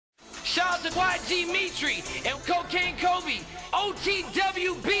Shout out to YG Mitri and Cocaine Coby.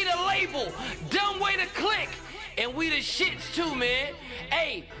 OTWB the label. Dumb way to click. And we the shits too, man.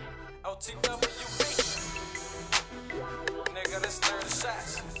 Hey. OTWB. Nigga, that's 30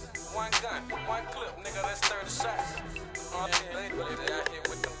 shots. One gun, one clip, nigga, that's 30 shots. They out here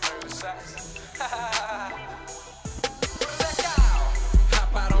with them 30 shots.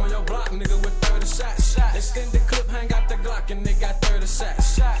 Hop out on your block, nigga, with 30 shots. Extend the clip, hang out the Glock, and they got 30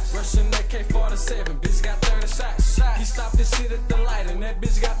 shots. Russian AK-47, bitch got 30 shots. He stopped his shit at the light, and that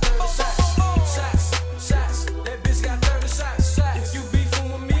bitch got 30 shots. Shots, that bitch got 30 shots. If you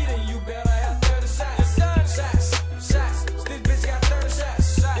beefing with me, then you better have 30 shots. Shots, this bitch got 30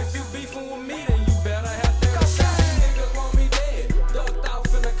 shots. If you beefing with me, then you better have 30 shots. These niggas want me dead, ducked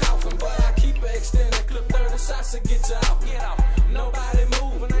off in the coffin, but I keep an extended clip, 30 shots to get you out. Nobody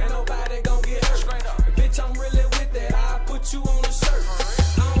moving, ain't nobody gon' get hurt. Bitch, I'm really with that, I'll put you on a shirt.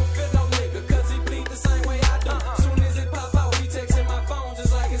 I don't feel no nigga, cause he bleed the same way I do. Soon as it pop out, he texting my phone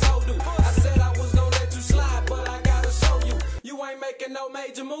just like his hoe do. I said I was gon' let you slide, but I gotta show you. You ain't making no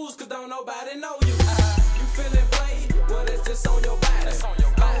major moves, cause don't nobody know you. You feeling played? Well, it's just on your body.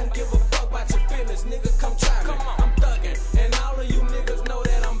 I don't give a fuck about your feelings, nigga, come try me. I'm thuggin', and all of you niggas know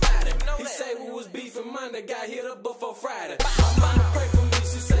that I'm bad. He say we was beefing Monday, got hit up before Friday. My mama pray for me,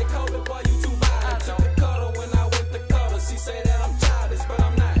 she say, Coby, boy, you too violent. Took the cuddle when I went to cuddle, she say that I'm childish, but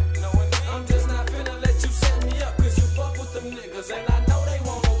I'm not. I'm just not finna let you set me up, cause you fuck with them niggas, and I know they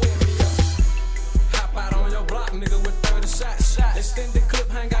wanna wear me up. Hop out on your block, nigga, with 30 shots. Extend the clip,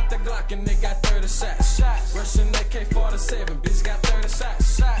 hang out the Glock, and they got 30 shots. Russian AK-47, bitch got 30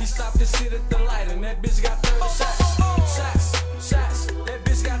 shots. He stopped his shit at the light, and that bitch got 30 shots. Shots, that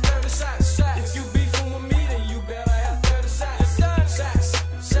bitch got 30 shots. If you beefing with me, then you better have 30 shots.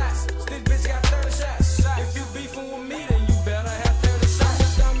 Shots, this bitch got 30 shots. If you beefing with me, then you better have 30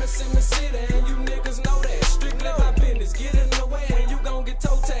 shots. Diamonds in the city, and you niggas know that. Strictly my business, get in the way, and you gon' get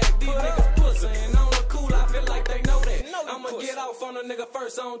toe tagged. These niggas pussy, and on the cool, I feel like they know that. I'ma get off on a nigga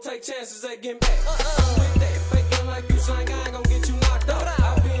first, I don't take chances at getting back. I'm with that, faking like you slang, I ain't gon' get you knocked out.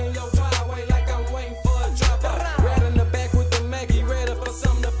 I'll be in your driveway like I'm waiting for a dropout. Rat in the back with the Mac, he ready for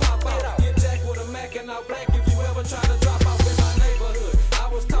something to pop out. Get jacked with a Mac and I'll black if you ever try to drop off in my neighborhood. I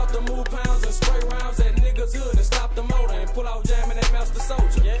was taught to move pounds and spray rounds at niggas' hood and stop the motor and pull out jam and they mouse the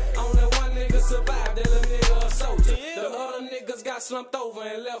soldier. Only one nigga survived, that little nigga a soldier. The other niggas got slumped over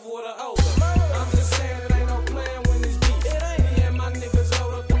and left with an odor. I'm just saying it ain't no playing when it's beef. Me and my niggas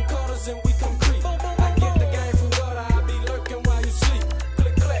load up them quarters and we come creep. I get the game from gutter, I be lurking while you sleep.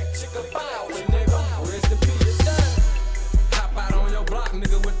 Click clack, chicka bow, nigga, rest in peace. Hop out on your block,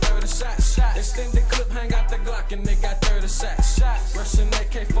 nigga, with 30 shots. Extend the clip, hang out the Glock, and they got 30 shots. Russian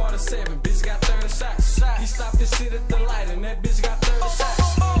AK-47, bitch got 30 shots. He stopped his shit at the light, and that bitch got 30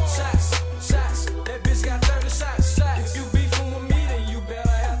 shots. Shots, that bitch got 30 shots. If you beefing with me, then you better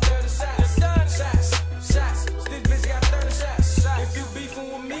have 30 shots. Shots, this bitch got 30 shots. If you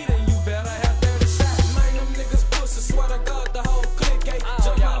beefing with me, then you better have 30 shots. Man, them niggas pussy, swear to God, the whole clique ain't.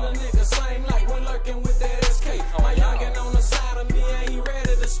 Jump on a nigga, same like when lurking with that SK. My youngin' on the side of me, ain't he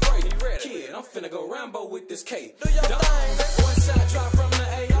ready to spray? Kid, I'm finna go Rambo with this K. Do your thing. One shot drop from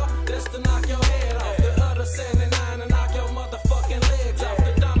the AR, that's to knock your head off. The other 79 to knock your motherfucking legs off.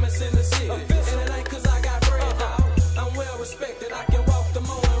 The diamonds in the city, and it ain't cause I got bread, dog. I'm well respected, I can walk the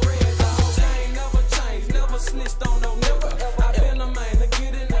mower in red, dog. I ain't never changed, never snitched on no nigga. I been a man to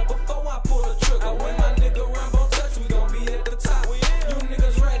get in there before I pull a trigger. When my nigga Rambo touch, we gon' be at the top. You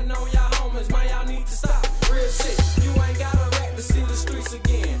niggas ratting on y'all homies, man, y'all need to stop. Real shit, you ain't got a rat to see the streets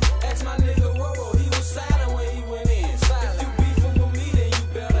again. Ask my nigga Roro, he was silent when he went in. If you beefing with me, then you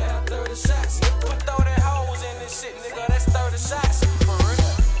better have 30 shots. Put 30 hoes in this shit, nigga, that's 30 shots. For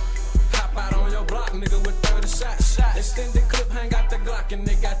real. Hop out on your block, nigga, with 30 shots. Extend the clip, hang out the Glock, and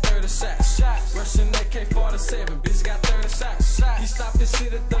they got 30 shots. Russian AK-47, bitch got 30 shots. He stopped his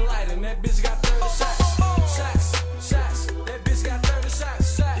shit at the light, and that bitch got 30 shots.